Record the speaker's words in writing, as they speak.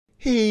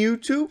Hey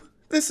YouTube,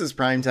 this is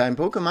Primetime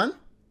Pokemon.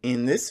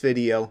 In this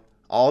video,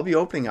 I'll be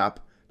opening up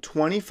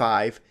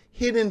 25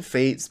 Hidden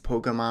Fates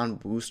Pokemon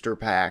booster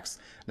packs.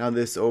 Now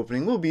this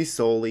opening will be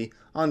solely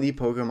on the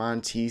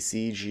Pokemon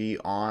TCG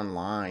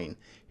Online.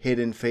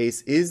 Hidden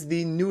Fates is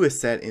the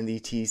newest set in the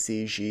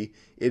TCG.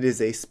 It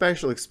is a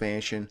special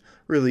expansion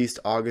released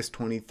August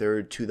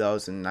 23rd,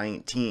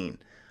 2019.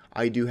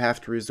 I do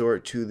have to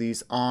resort to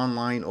these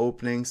online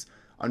openings.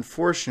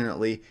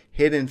 Unfortunately,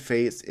 Hidden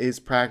Fates is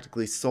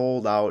practically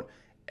sold out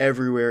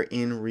everywhere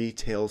in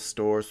retail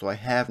stores, so I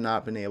have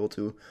not been able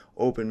to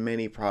open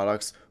many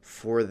products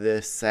for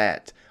this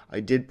set. I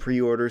did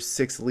pre-order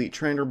 6 Elite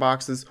Trainer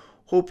boxes,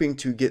 hoping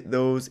to get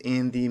those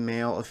in the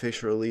mail.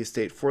 Official release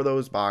date for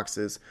those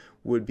boxes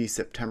would be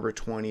September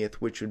 20th,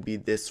 which would be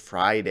this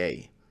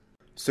Friday.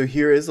 So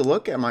here is a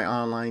look at my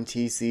online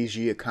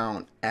TCG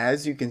account.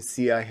 As you can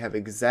see, I have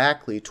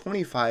exactly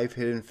 25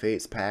 Hidden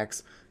Fates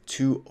packs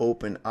to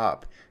open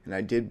up, and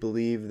I did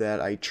believe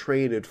that I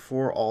traded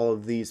for all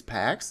of these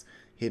packs.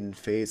 Hidden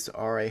Fates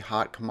are a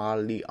hot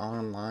commodity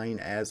online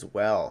as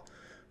well.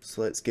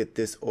 So let's get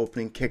this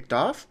opening kicked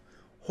off.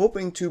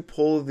 Hoping to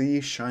pull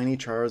the Shiny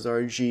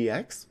Charizard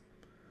GX.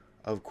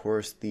 Of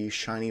course, the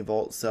Shiny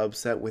Vault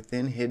subset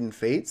within Hidden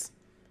Fates.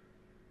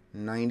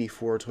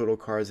 94 total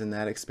cards in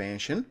that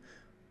expansion.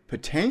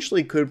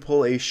 Potentially could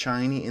pull a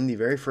Shiny in the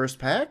very first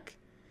pack.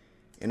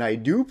 And I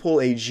do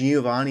pull a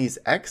Giovanni's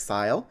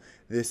Exile.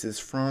 This is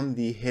from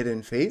the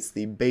Hidden Fates,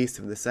 the base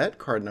of the set,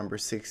 card number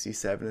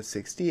 67 of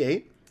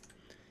 68.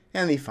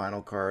 And the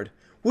final card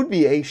would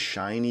be a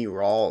Shiny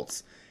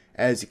Ralts.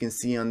 As you can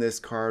see on this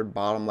card,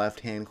 bottom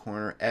left hand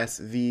corner,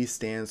 SV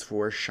stands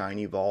for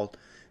Shiny Vault.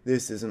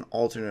 This is an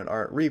alternate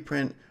art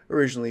reprint,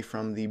 originally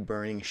from the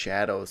Burning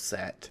Shadows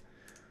set.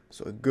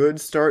 So a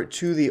good start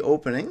to the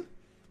opening.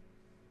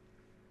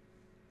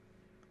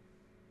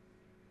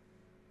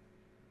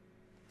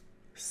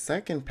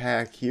 Second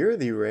pack here,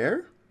 the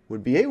rare,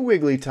 would be a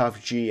Wigglytuff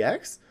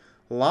GX.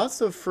 Lots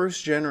of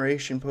first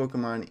generation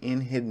Pokemon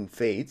in Hidden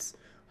Fates.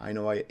 I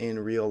know in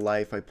real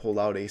life I pulled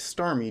out a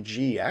Starmie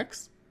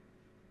GX.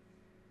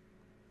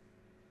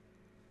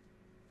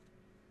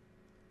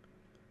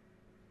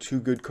 Two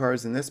good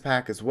cards in this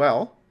pack as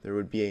well. There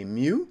would be a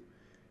Mew,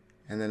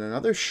 and then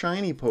another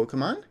shiny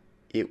Pokemon.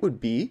 It would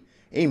be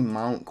a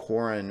Mount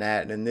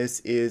Coronet, and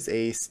this is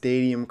a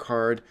stadium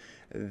card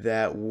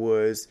that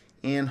was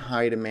in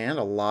high demand.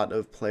 A lot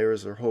of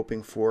players are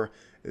hoping for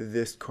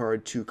this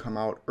card to come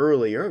out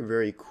earlier.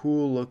 Very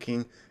cool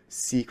looking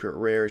secret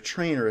rare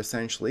trainer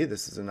essentially.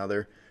 This is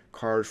another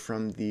card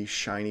from the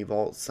Shiny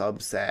Vault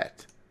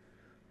subset.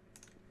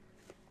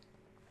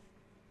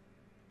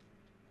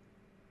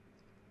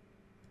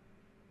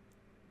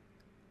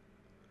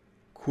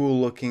 Cool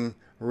looking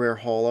rare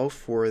holo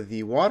for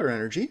the Water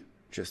Energy.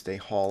 Just a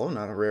holo,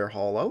 not a rare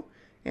holo.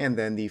 And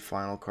then the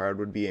final card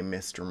would be a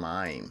Mr.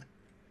 Mime.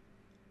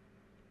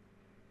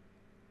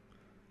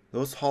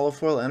 Those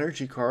holofoil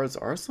energy cards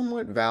are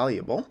somewhat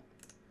valuable.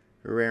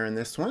 Rare in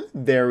this one.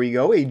 There we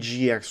go, a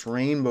GX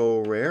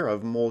Rainbow rare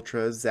of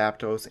Moltres,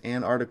 Zapdos,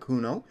 and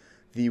Articuno.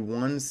 The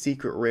one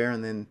secret rare,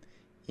 and then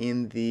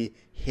in the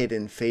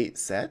Hidden Fate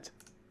set.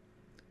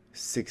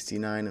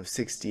 69 of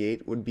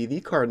 68 would be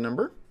the card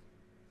number.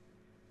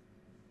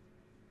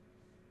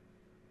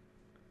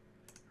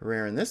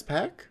 Rare in this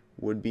pack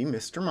would be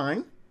Mr.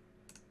 Mime.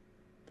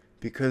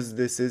 Because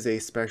this is a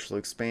special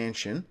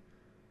expansion,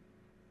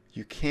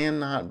 you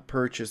cannot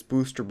purchase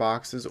booster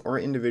boxes or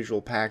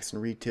individual packs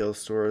in retail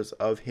stores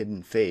of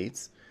Hidden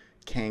Fates.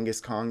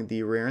 Kangaskhan,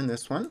 the rare in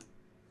this one.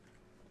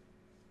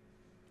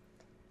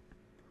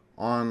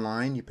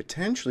 Online, you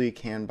potentially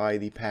can buy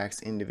the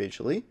packs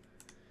individually.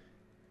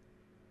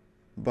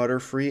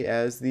 Butterfree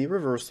as the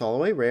reverse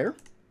holo, a rare.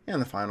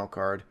 And the final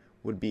card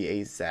would be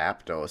a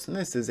Zapdos, and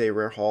this is a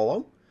rare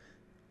holo.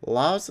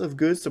 Lots of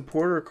good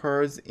supporter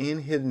cards in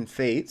Hidden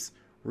Fates,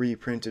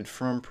 reprinted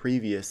from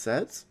previous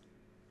sets.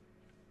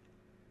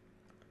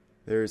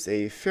 There's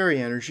a Fairy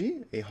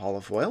Energy, a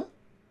holofoil,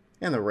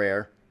 and the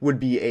rare would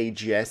be a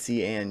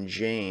Jesse and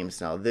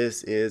James. Now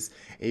this is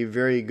a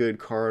very good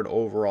card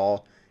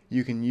overall.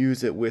 You can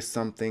use it with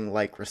something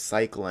like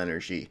Recycle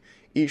Energy.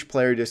 Each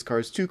player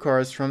discards 2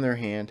 cards from their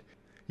hand.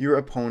 Your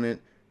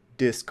opponent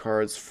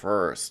discards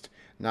first.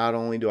 Not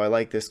only do I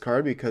like this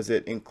card because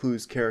it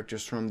includes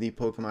characters from the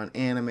Pokemon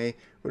anime,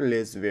 but it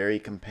is very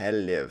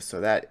competitive. So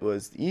that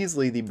was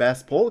easily the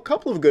best pull. A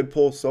couple of good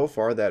pulls so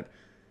far. That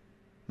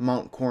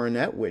Mount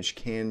Coronet, which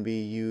can be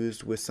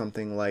used with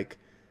something like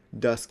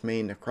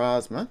Duskmane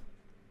Necrozma.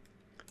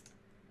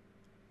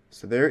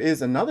 So there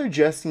is another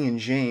Jesse and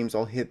James.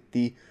 I'll hit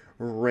the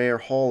rare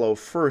holo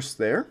first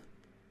there.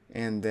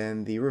 And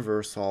then the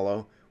reverse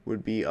holo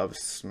would be of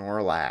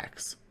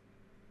Snorlax.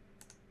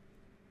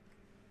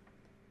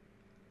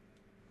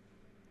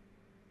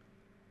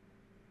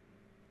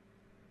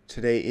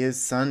 Today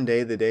is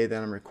Sunday, the day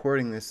that I'm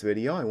recording this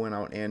video. I went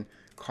out and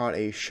caught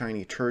a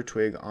shiny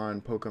Turtwig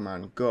on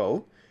Pokemon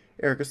Go.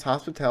 Erica's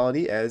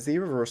Hospitality as the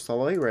reverse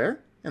holo, rare,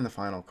 and the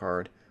final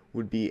card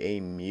would be a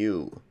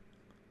Mew.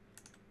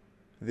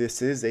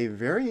 This is a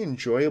very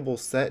enjoyable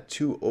set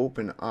to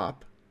open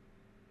up.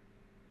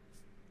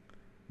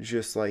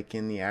 Just like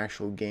in the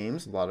actual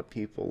games, a lot of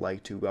people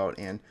like to go out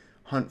and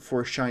hunt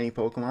for shiny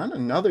Pokemon.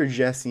 Another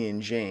Jesse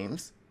and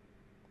James.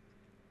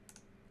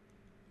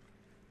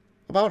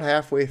 About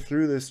halfway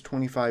through this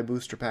 25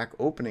 booster pack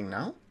opening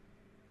now.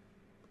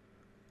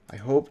 I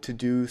hope to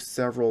do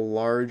several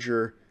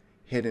larger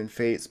Hidden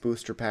Fates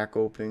booster pack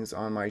openings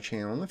on my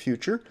channel in the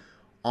future.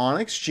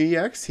 Onix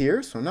GX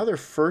here, so another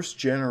first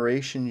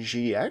generation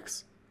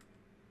GX.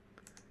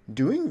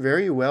 Doing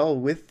very well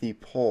with the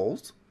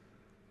pulls.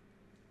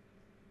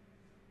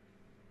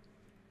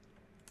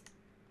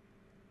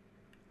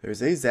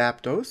 There's a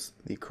Zapdos,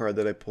 the card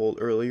that I pulled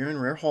earlier in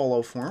rare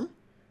holo form.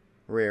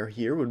 Rare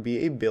here would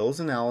be a Bill's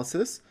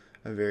Analysis,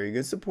 a very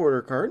good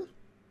supporter card.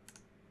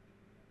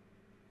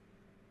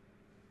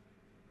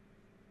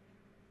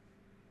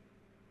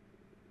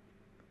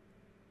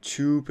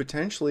 Two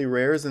potentially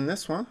rares in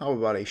this one. How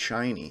about a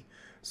shiny?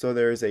 So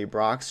there's a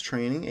Brock's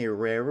Training, a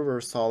rare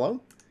reverse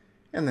holo,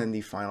 and then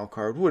the final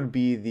card would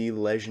be the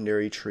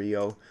legendary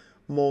trio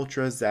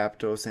Moltres,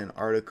 Zapdos, and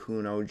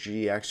Articuno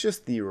GX,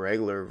 just the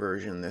regular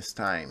version this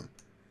time.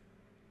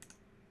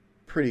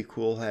 Pretty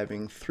cool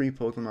having 3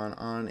 Pokemon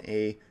on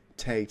a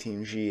Tag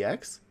Team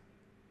GX.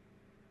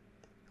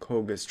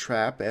 Koga's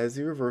Trap as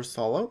the reverse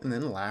holo, and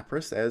then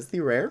Lapras as the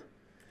rare.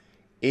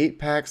 8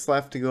 packs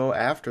left to go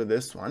after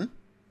this one.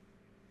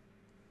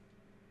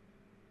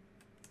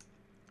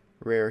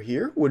 Rare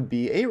here would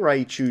be a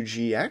Raichu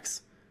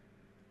GX.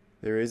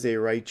 There is a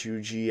Raichu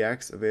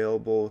GX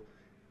available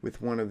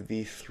with one of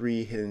the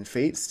 3 Hidden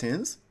Fates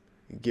tins.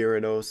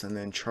 Gyarados and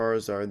then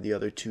Charizard, the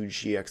other 2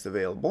 GX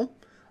available.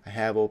 I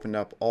have opened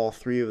up all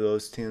 3 of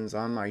those tins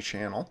on my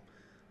channel.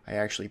 I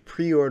actually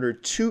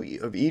pre-ordered 2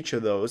 of each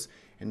of those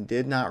and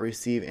did not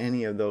receive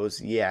any of those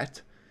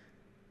yet.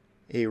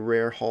 A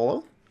rare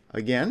holo.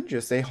 Again,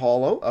 just a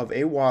holo of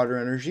a Water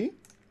Energy.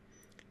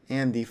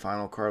 And the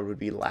final card would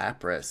be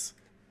Lapras.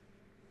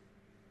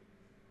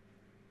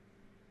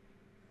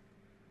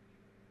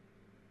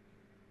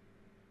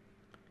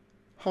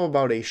 How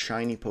about a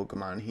shiny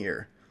Pokemon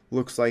here?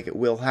 Looks like it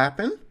will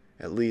happen.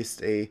 At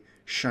least a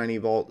Shiny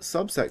Vault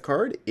subset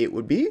card. It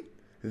would be.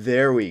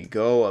 There we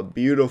go. A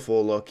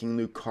beautiful looking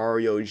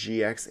Lucario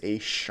GX. A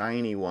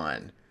shiny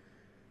one.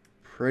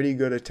 Pretty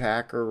good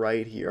attacker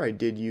right here. I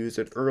did use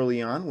it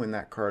early on when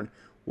that card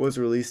was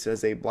released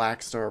as a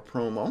Black Star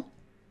promo.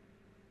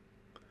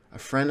 A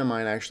friend of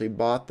mine actually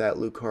bought that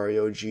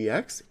Lucario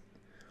GX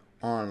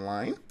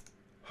online.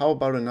 How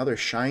about another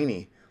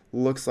shiny?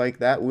 Looks like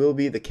that will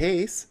be the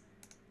case.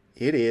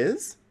 It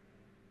is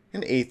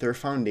an Aether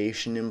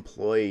Foundation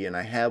employee, and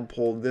I have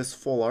pulled this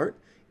full art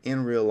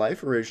in real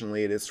life.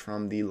 Originally, it is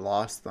from the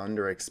Lost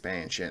Thunder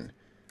expansion.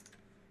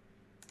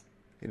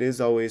 It is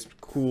always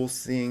cool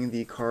seeing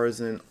the cards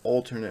in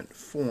alternate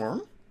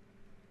form.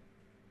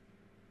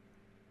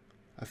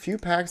 A few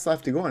packs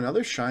left to go.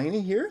 Another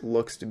shiny here.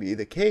 Looks to be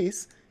the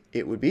case.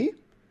 It would be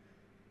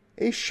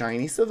a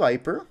shiny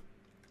Seviper.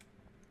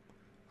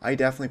 I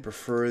definitely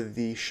prefer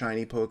the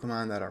shiny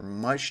Pokemon that are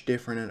much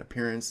different in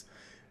appearance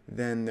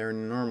than their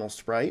normal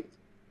sprite.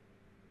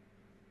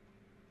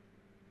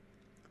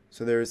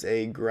 So there's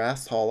a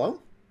Grass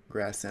Holo,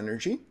 Grass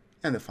Energy,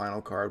 and the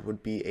final card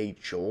would be a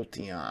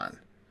Jolteon.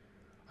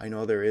 I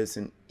know there is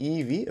an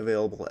Eevee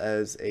available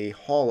as a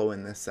holo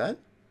in this set.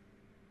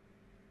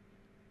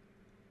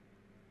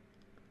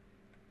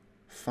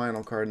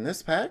 Final card in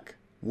this pack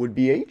would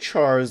be a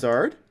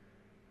Charizard.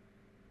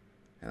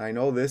 And I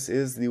know this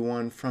is the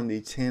one from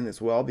the tin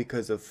as well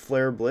because of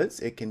Flare Blitz.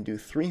 It can do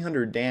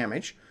 300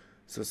 damage.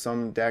 So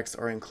some decks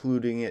are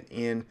including it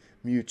in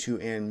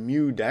Mewtwo and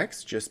Mew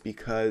decks just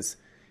because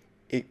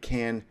it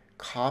can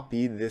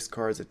copy this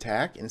card's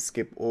attack and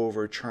skip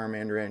over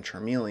Charmander and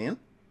Charmeleon.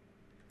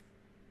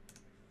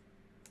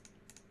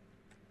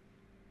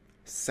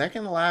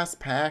 Second last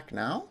pack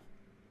now.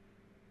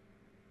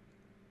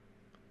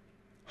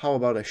 How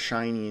about a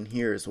shiny in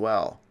here as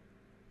well?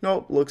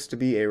 Nope, looks to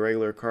be a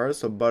regular card,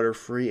 so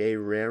Butterfree, a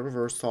rare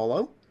reverse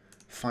holo.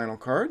 Final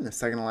card in the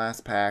second to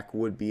last pack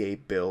would be a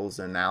Bill's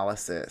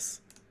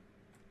Analysis.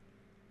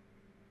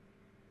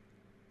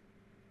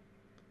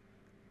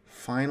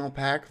 Final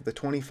pack of the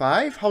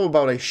 25. How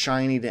about a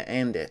shiny to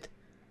end it?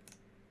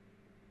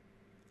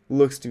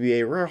 Looks to be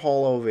a rare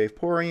holo of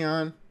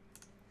Vaporeon.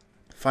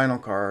 Final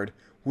card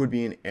would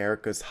be an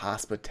Erica's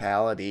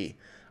Hospitality.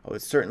 I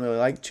would certainly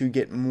like to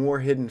get more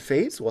Hidden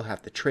Fates. We'll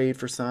have to trade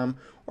for some,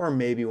 or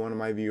maybe one of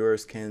my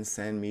viewers can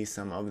send me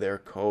some of their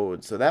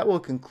codes. So that will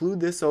conclude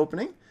this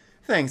opening.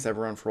 Thanks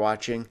everyone for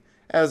watching.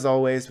 As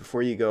always,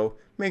 before you go,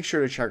 make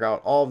sure to check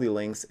out all the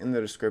links in the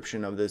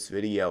description of this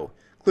video,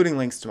 including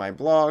links to my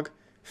blog,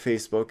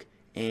 Facebook,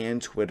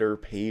 and Twitter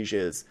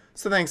pages.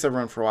 So thanks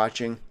everyone for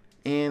watching,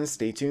 and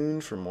stay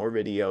tuned for more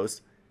videos.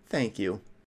 Thank you.